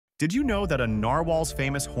Did you know that a narwhal's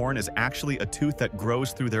famous horn is actually a tooth that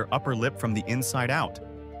grows through their upper lip from the inside out?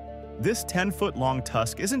 This 10-foot-long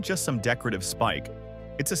tusk isn't just some decorative spike.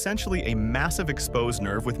 It's essentially a massive exposed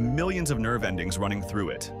nerve with millions of nerve endings running through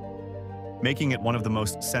it, making it one of the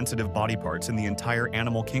most sensitive body parts in the entire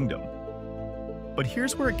animal kingdom. But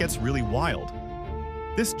here's where it gets really wild.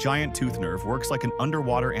 This giant tooth nerve works like an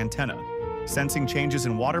underwater antenna, sensing changes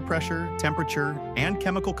in water pressure, temperature, and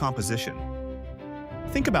chemical composition.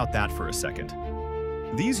 Think about that for a second.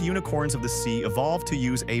 These unicorns of the sea evolved to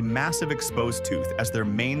use a massive exposed tooth as their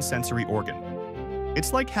main sensory organ.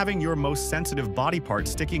 It's like having your most sensitive body part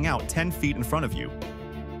sticking out 10 feet in front of you.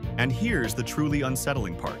 And here's the truly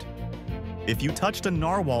unsettling part. If you touched a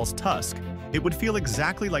narwhal's tusk, it would feel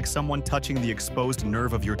exactly like someone touching the exposed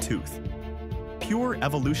nerve of your tooth. Pure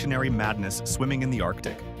evolutionary madness swimming in the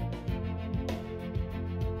Arctic.